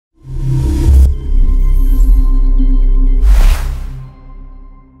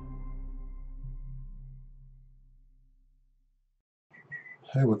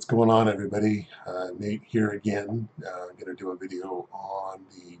Hey, what's going on, everybody? Nate here again. I'm going to do a video on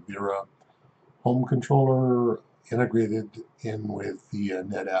the Vera home controller integrated in with the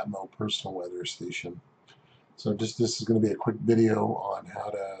Netatmo personal weather station. So this is going to be a quick video on how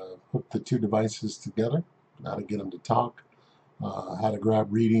to hook the two devices together, how to get them to talk, how to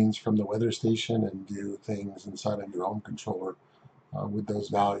grab readings from the weather station and do things inside of your home controller with those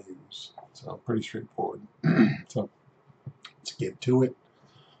values. So pretty straightforward. So let's get to it.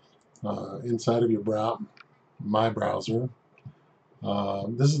 Inside of my browser.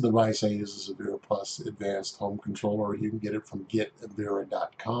 This is the device I use as a Vera Plus Advanced Home Controller. You can get it from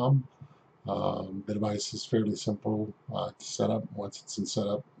getvera.com. The device is fairly simple to set up once it's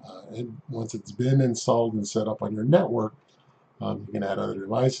and once it's been installed and set up on your network. You can add other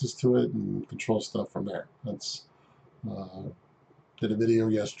devices to it and control stuff from there. Did a video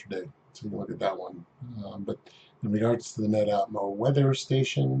yesterday, so you can look at that one. But in regards to the Netatmo weather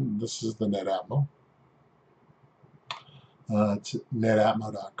station, this is the Netatmo. It's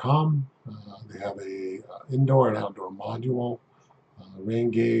netatmo.com. They have a indoor and outdoor module, rain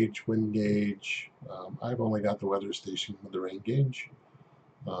gauge, wind gauge. I've only got the weather station with the rain gauge.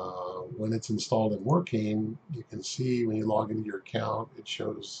 When it's installed and working, you can see when you log into your account, it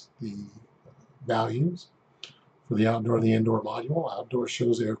shows the values for the outdoor and the indoor module. Outdoor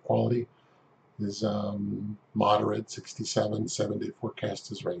shows air quality is moderate, 67, 7-day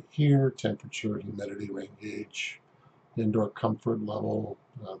forecast is right here. Temperature, humidity, rain gauge, indoor comfort level.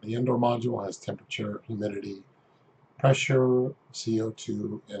 The indoor module has temperature, humidity, pressure,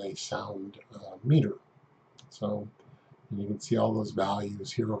 CO2, and a sound meter. So you can see all those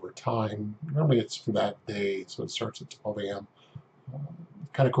values here over time. Normally it's for that day, so it starts at 12 a.m.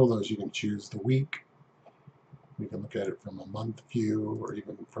 Kind of cool though is you can choose the week. We can look at it from a month view or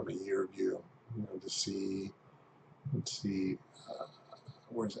even from a year view, to see, let's see,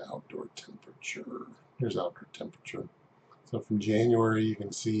 where's outdoor temperature? Here's outdoor temperature. So from January, you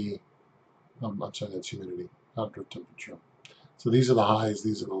can see how much on its humidity, outdoor temperature. So these are the highs,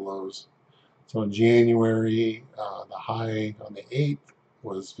 these are the lows. So in January, the high on the 8th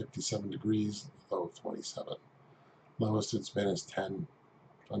was 57 degrees, low 27. Lowest it's been is 10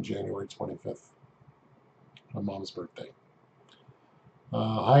 on January 25th, my mom's birthday.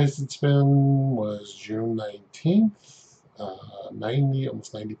 Highest it's been was June 19th, 90,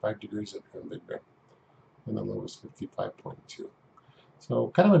 almost 95 degrees up here in Big Bear. And the low was 55.2. So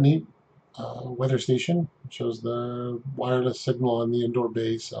kind of a neat weather station. It shows the wireless signal on the indoor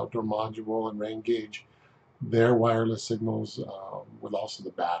base, outdoor module, and rain gauge. Their wireless signals with also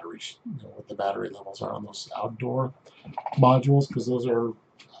the batteries, what the battery levels are on those outdoor modules, because those are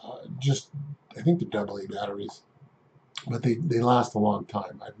just, I think they're AA batteries, but they last a long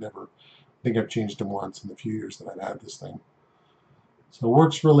time. I think I've changed them once in the few years that I've had this thing. So it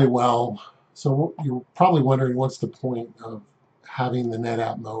works really well. So you're probably wondering, what's the point of having the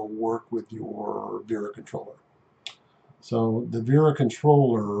Netatmo work with your Vera controller? So the Vera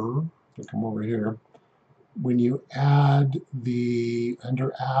controller, I'll come over here, when you add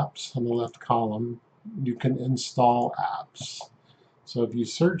under apps on the left column, you can install apps. So if you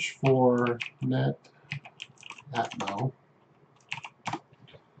search for Netatmo,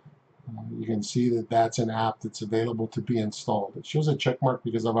 you can see that that's an app that's available to be installed. It shows a check mark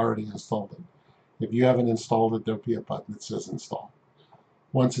because I've already installed it. If you haven't installed it, there'll be a button that says install.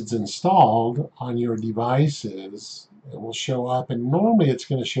 Once it's installed on your devices, it will show up, and normally it's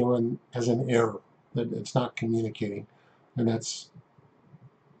going to show as an error that it's not communicating. And that's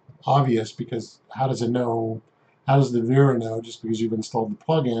obvious because how does the Vera know, just because you've installed the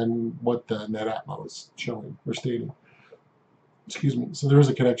plugin, what the Netatmo is showing or stating? Excuse me. So there is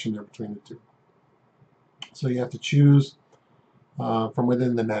a connection there between the two. So you have to choose from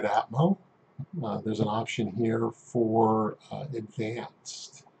within the Netatmo. There's an option here for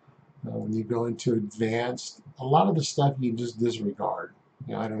advanced. When you go into advanced, a lot of the stuff you just disregard.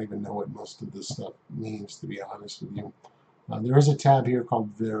 I don't even know what most of this stuff means, to be honest with you. There is a tab here called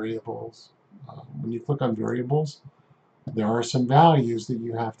variables. When you click on variables, there are some values that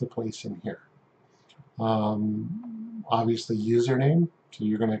you have to place in here. Obviously username, so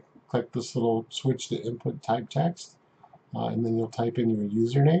you're going to click this little switch to input type text, and then you'll type in your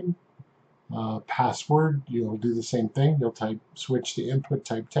username. Password, you'll do the same thing. You'll switch to input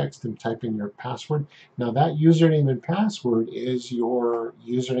type text and type in your password. Now that username and password is your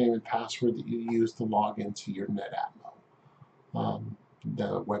username and password that you use to log into your Netatmo,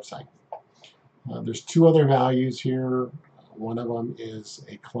 the website. There's two other values here. One of them is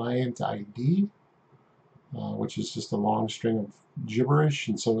a client ID, which is just a long string of gibberish,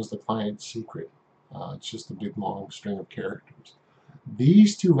 and so is the client secret. It's just a big long string of characters.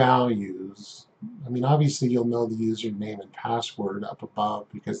 These two values, I mean, obviously you'll know the username and password up above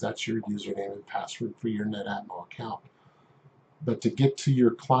because that's your username and password for your Netatmo account. But to get to your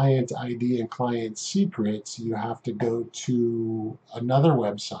client ID and client secrets, you have to go to another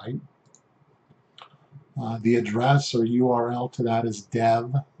website. The address or URL to that is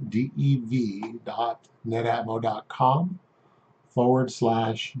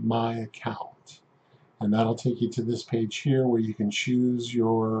dev.netatmo.com/my account. And that'll take you to this page here where you can choose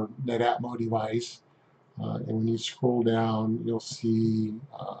your Netatmo device. And when you scroll down, you'll see,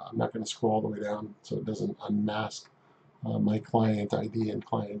 I'm not going to scroll all the way down so it doesn't unmask my client ID and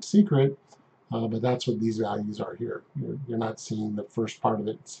client secret. But that's what these values are here. You're not seeing the first part of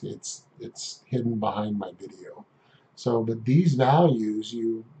it. It's hidden behind my video. So, but these values,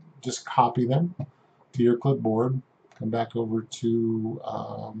 you just copy them to your clipboard, come back over to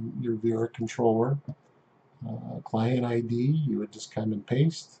your Vera controller, client ID, you would just come and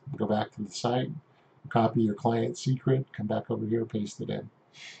paste, go back to the site, copy your client secret, come back over here, paste it in.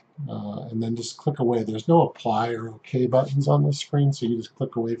 And then just click away. There's no apply or OK buttons on this screen, so you just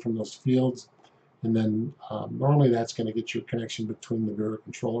click away from those fields. And then normally that's going to get your connection between the Vera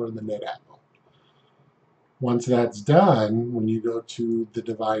controller and the Netatmo. Once that's done, when you go to the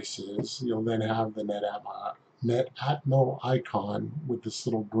devices, you'll then have the Netatmo icon with this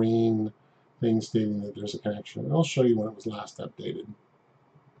little green thing stating that there's a connection. And I'll show you when it was last updated.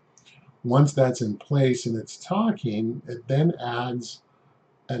 Once that's in place and it's talking, it then adds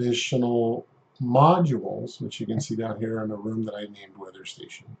additional modules, which you can see down here in a room that I named Weather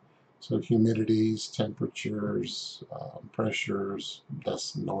Station. So humidities, temperatures, pressures,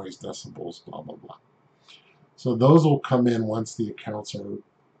 noise decibels, blah, blah, blah. So those will come in once the accounts are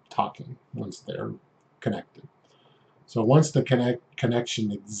talking, once they're connected. So once the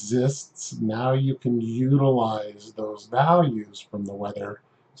connection exists, now you can utilize those values from the weather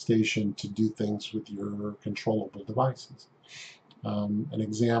station to do things with your controllable devices. An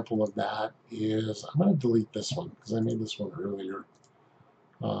example of that is, I'm going to delete this one because I made this one earlier.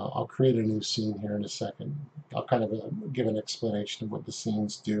 I'll create a new scene here in a second. I'll kind of give an explanation of what the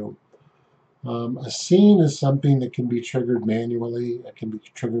scenes do. A scene is something that can be triggered manually. It can be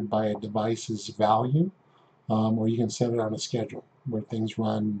triggered by a device's value, or you can set it on a schedule where things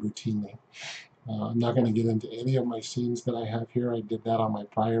run routinely. I'm not going to get into any of my scenes that I have here. I did that on my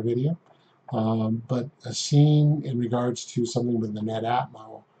prior video. But a scene in regards to something with the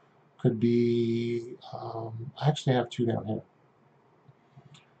Netatmo could be, I actually have two down here.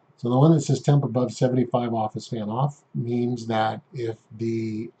 So the one that says temp above 75 office fan off means that if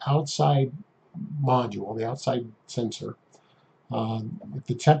the outside module, the outside sensor, if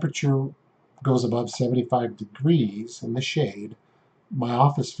the temperature goes above 75 degrees in the shade, my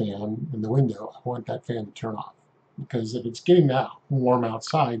office fan in the window, I want that fan to turn off. Because if it's getting that warm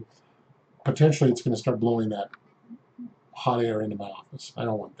outside, potentially it's going to start blowing that hot air into my office. I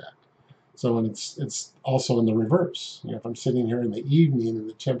don't want that. So when it's also in the reverse. You know, if I'm sitting here in the evening and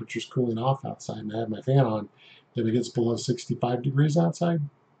the temperature's cooling off outside and I have my fan on, if it gets below 65 degrees outside,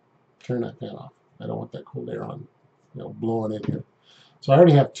 turn that fan off. I don't want that cold air on, you know, blowing in here. So I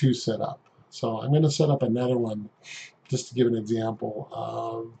already have two set up. So I'm going to set up another one just to give an example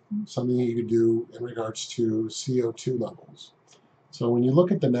of something you could do in regards to CO2 levels. So when you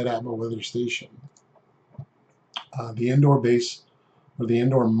look at the Netatmo weather station, the indoor base or the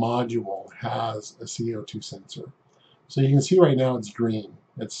indoor module has a CO2 sensor. So you can see right now it's green.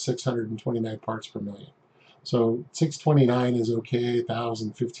 It's 629 parts per million. So 629 is okay, 1,000,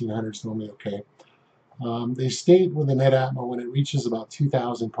 1,500 is normally okay. They state with the Netatmo when it reaches about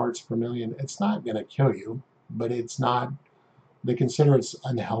 2,000 parts per million, it's not going to kill you, but it's not, they consider it's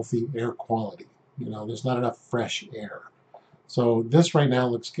unhealthy air quality. You know, there's not enough fresh air. So this right now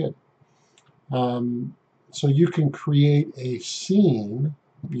looks good. So you can create a scene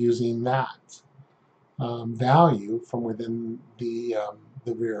using that value from within the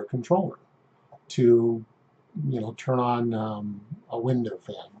Vera controller to, you know, turn on a window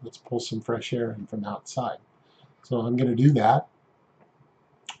fan. Let's pull some fresh air in from outside. So I'm going to do that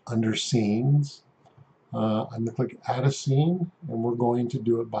under scenes. I'm going to click add a scene, and we're going to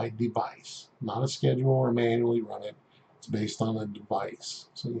do it by device, not a schedule or manually run it. It's based on a device.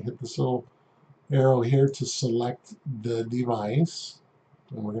 So you hit this little arrow here to select the device,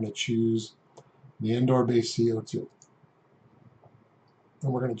 and we're going to choose the indoor base CO2.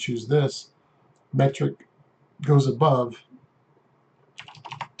 And we're going to choose this. Metric goes above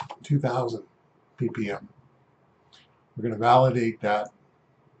 2,000 ppm. We're going to validate that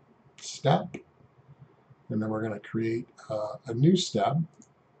step, and then we're going to create a new step.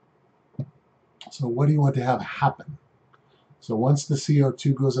 So what do you want to have happen? So once the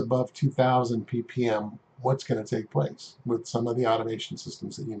CO2 goes above 2000 ppm, what's going to take place with some of the automation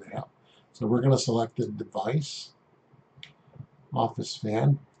systems that you may have? So we're going to select the device, office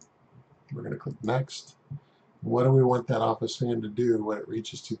fan. We're going to click next. What do we want that office fan to do when it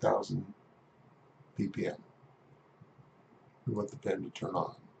reaches 2000 ppm? We want the fan to turn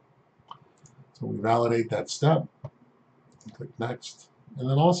on. So we validate that step, click next, and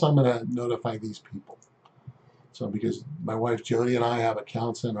then also I'm going to notify these people. So because my wife Jody and I have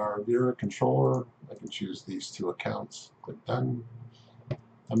accounts in our Vera controller, I can choose these two accounts. Click done.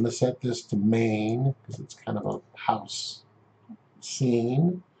 I'm going to set this to main because it's kind of a house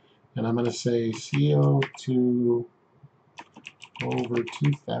scene. And I'm going to say CO2 over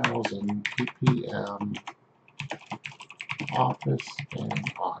 2000 ppm, office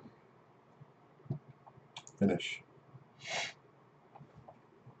and on. Finish.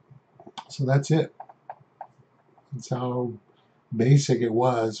 So that's it. That's how basic it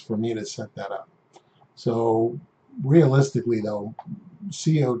was for me to set that up. So realistically though,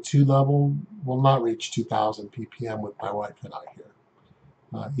 CO2 level will not reach 2000 ppm with my wife and I here,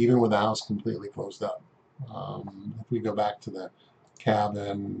 even with the house completely closed up. If we go back to the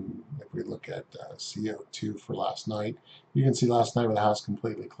cabin, if we look at CO2 for last night, you can see last night with the house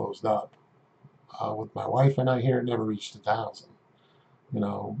completely closed up. With my wife and I here, it never reached 1000. You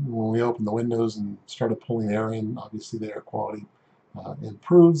know, when we opened the windows and started pulling air in, obviously the air quality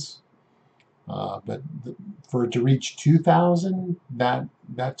improves. But for it to reach 2000,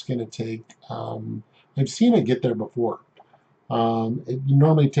 that's going to take, I've seen it get there before. It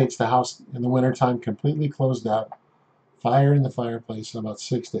normally takes the house in the wintertime completely closed up, fire in the fireplace, and about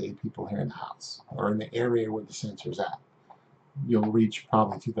 6 to 8 people here in the house, or in the area where the sensor's at. You'll reach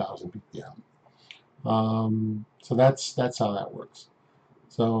probably 2000 ppm. So that's how that works.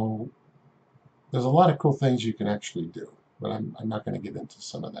 So there's a lot of cool things you can actually do, but I'm not going to get into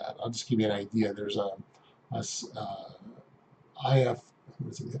some of that. I'll just give you an idea. There's a IF,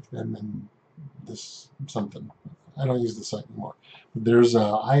 what is it, if then and this something. I don't use the site anymore. But there's a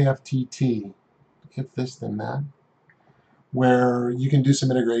IFTT, if this then that, where you can do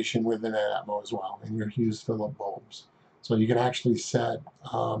some integration with the Netatmo as well in your Hughes Phillip bulbs. So you can actually set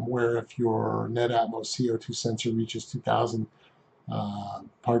where if your Netatmo CO2 sensor reaches 2000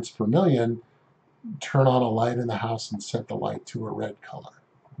 parts per million, turn on a light in the house and set the light to a red color.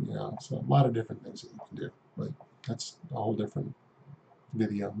 You know, so a lot of different things that you can do, but that's a whole different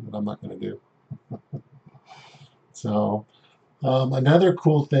video that I'm not going to do. So another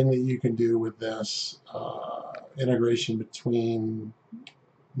cool thing that you can do with this integration between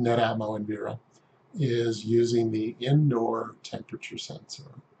Netatmo and Vera is using the indoor temperature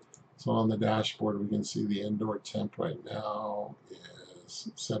sensor. So on the dashboard we can see the indoor temp right now is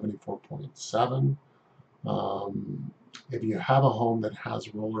 74.7. If you have a home that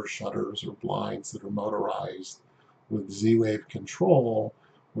has roller shutters or blinds that are motorized with Z-Wave control,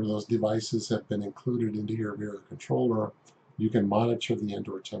 where those devices have been included into your Vera controller, you can monitor the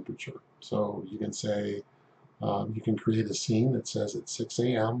indoor temperature. So you can say, you can create a scene that says at 6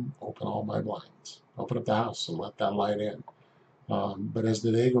 a.m., open all my blinds. Open up the house and let that light in. But as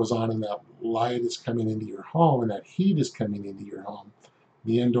the day goes on and that light is coming into your home and that heat is coming into your home,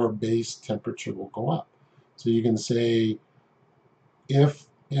 the indoor base temperature will go up. So you can say if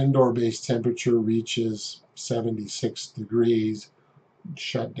indoor base temperature reaches 76 degrees,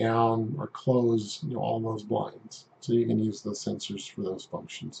 shut down or close all those blinds. So you can use those sensors for those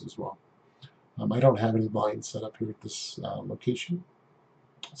functions as well. I don't have any blinds set up here at this location,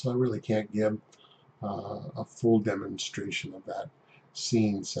 so I really can't give a full demonstration of that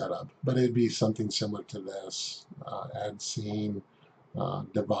scene setup, but it'd be something similar to this. Add scene,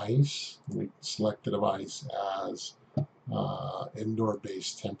 device. We select the device as indoor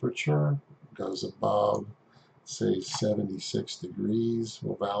base temperature, goes above say 76 degrees.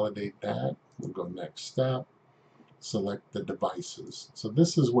 We'll validate that. We'll go next step, select the devices. So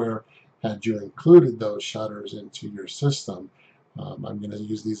this is where, had you included those shutters into your system, I'm going to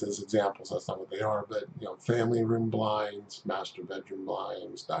use these as examples. That's not what they are, but family room blinds, master bedroom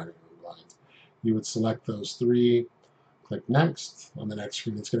blinds, dining room blinds. You would select those three, click next. On the next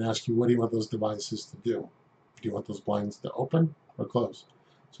screen, it's going to ask you, what do you want those devices to do? Do you want those blinds to open or close?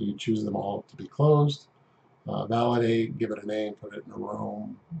 So you choose them all to be closed. Validate, give it a name, put it in a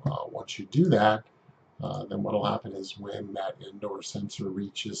room. Once you do that, then what will happen is when that indoor sensor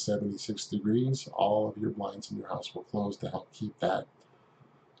reaches 76 degrees, all of your blinds in your house will close to help keep that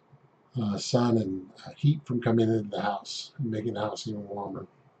sun and heat from coming into the house and making the house even warmer.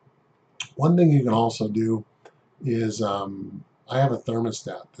 One thing you can also do is I have a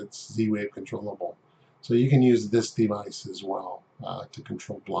thermostat that's Z-Wave controllable. So you can use this device as well to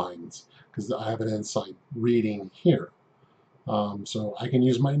control blinds, because I have an Insight reading here. So I can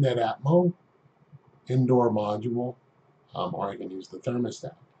use my Netatmo indoor module, or I can use the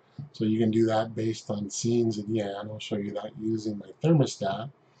thermostat. So you can do that based on scenes again. I'll show you that using my thermostat.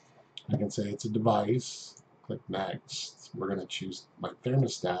 I can say it's a device, click next. We're going to choose my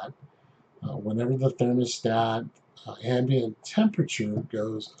thermostat. Whenever the thermostat ambient temperature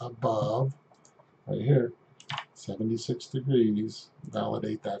goes above, right here, 76 degrees,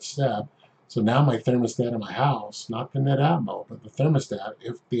 validate that step. So now my thermostat in my house, not the Netatmo, but the thermostat,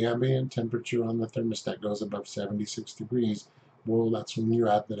 if the ambient temperature on the thermostat goes above 76 degrees, well, that's when you're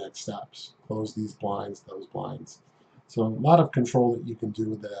at the next steps. Close these blinds, those blinds. So a lot of control that you can do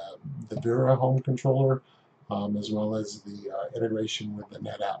with the Vera home controller, as well as the integration with the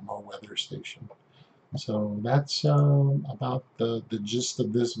Netatmo weather station. So that's about the gist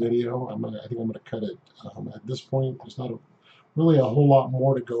of this video. I think I'm gonna cut it at this point. There's not really a whole lot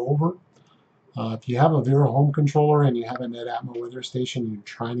more to go over. If you have a Vera home controller and you have a Netatmo weather station, and you're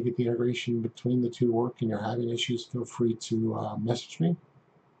trying to get the integration between the two work and you're having issues, feel free to message me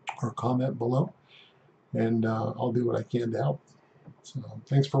or comment below, and I'll do what I can to help. So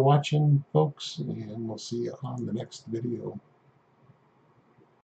thanks for watching, folks, and we'll see you on the next video.